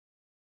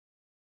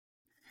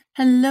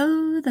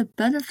Hello, the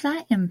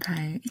Butterfly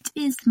Empire. It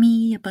is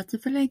me, a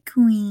Butterfly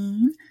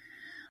Queen.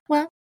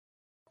 Well,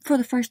 for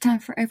the first time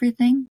for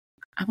everything,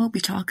 I will be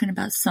talking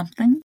about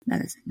something that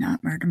is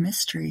not murder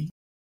mystery.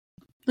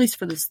 At least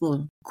for this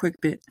little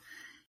quick bit.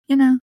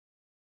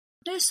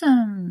 There's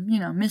some,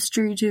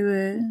 mystery to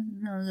it.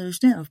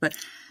 There's no. But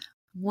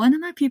one of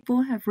my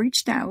people have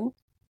reached out,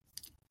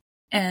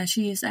 and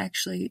she is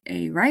actually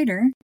a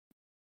writer,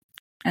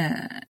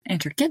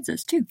 and her kids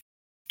is too.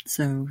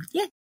 So,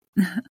 yeah.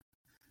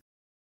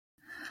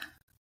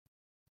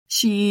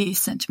 She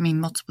sent me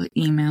multiple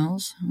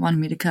emails, wanting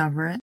me to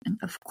cover it, and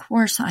of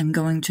course I'm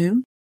going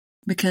to,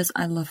 because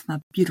I love my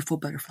beautiful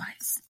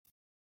butterflies.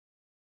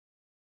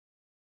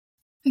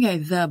 Okay,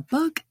 the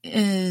book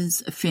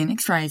is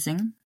Phoenix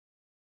Rising.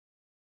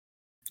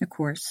 Of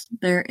course,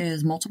 there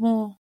is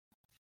multiple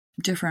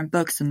different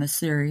books in this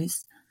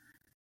series,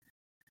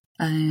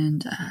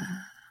 and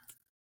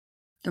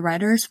the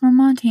writer is from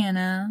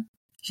Montana.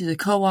 She's a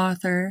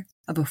co-author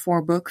of a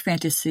 4-book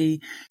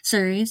fantasy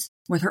series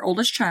with her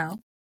oldest child.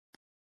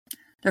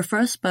 Their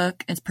first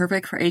book is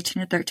perfect for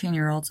 18 to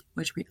 13-year-olds,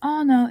 which we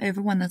all know,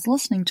 everyone that's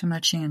listening to my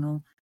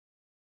channel.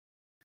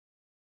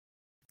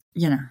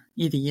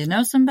 Either you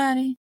know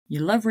somebody, you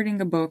love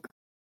reading a book,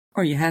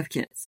 or you have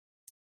kids.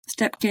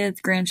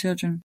 Stepkids,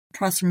 grandchildren,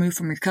 across removed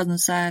from your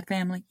cousin's side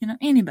family,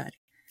 anybody.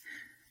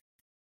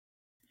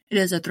 It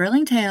is a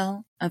thrilling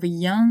tale of a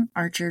young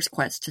archer's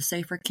quest to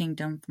save her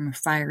kingdom from a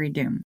fiery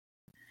doom.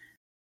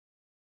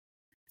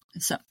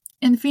 So,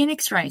 in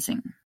Phoenix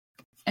Rising,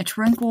 a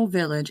tranquil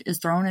village is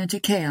thrown into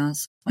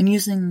chaos when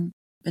using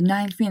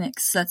benign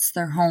phoenix sets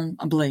their home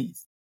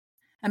ablaze.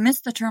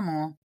 Amidst the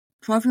turmoil,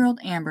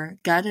 12-year-old Amber,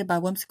 guided by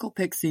whimsical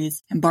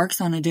pixies,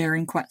 embarks on a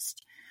daring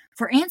quest.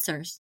 For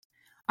answers,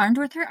 armed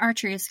with her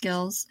archery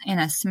skills and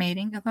a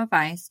smattering of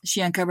advice,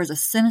 she uncovers a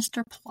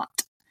sinister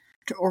plot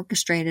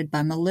orchestrated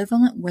by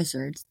malevolent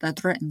wizards that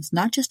threatens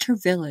not just her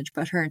village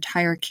but her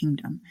entire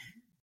kingdom.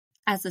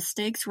 As the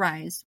stakes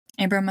rise,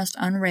 Amber must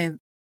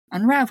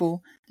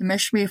unravel the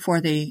mystery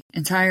before the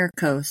entire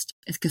coast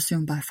is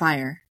consumed by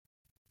fire.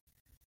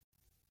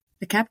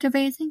 The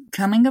captivating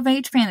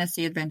coming-of-age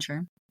fantasy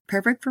adventure,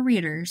 perfect for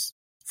readers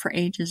for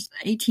ages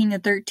 18 to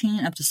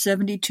 13 up to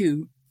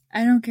 72.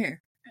 I don't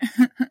care.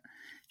 If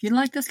you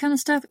like this kind of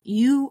stuff,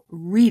 you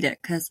read it,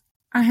 because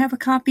I have a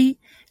copy,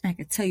 and I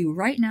can tell you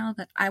right now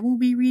that I will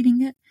be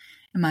reading it,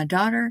 and my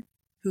daughter,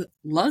 who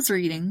loves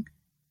reading,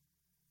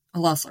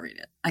 will also read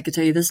it. I can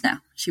tell you this now.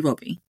 She will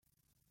be.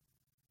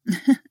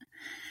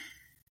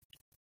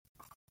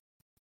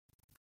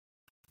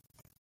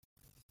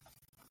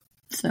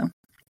 So,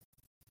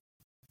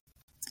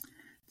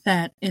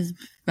 that is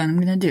what I'm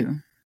going to do.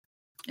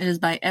 It is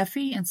by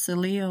Effie and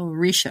Celio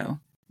Richo.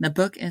 The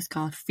book is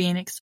called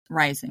Phoenix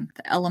Rising,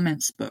 the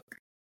Elements book.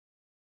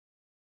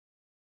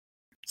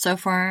 So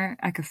far,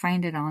 I could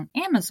find it on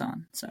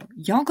Amazon. So,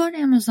 y'all go to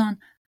Amazon,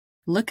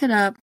 look it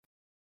up,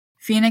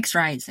 Phoenix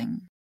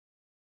Rising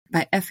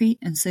by Effie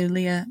and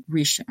Celia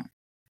Richo.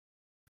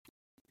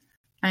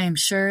 I am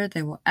sure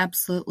they will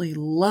absolutely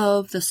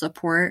love the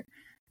support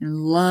and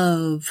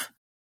love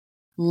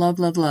with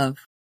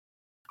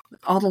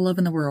all the love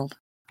in the world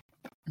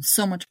and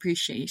so much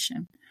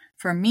appreciation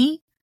from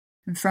me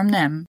and from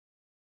them.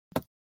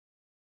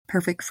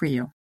 Perfect for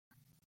you.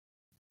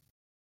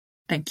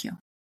 Thank you.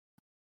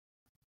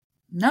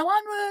 Now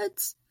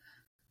onwards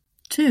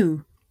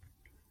to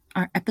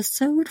our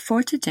episode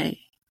for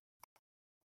today.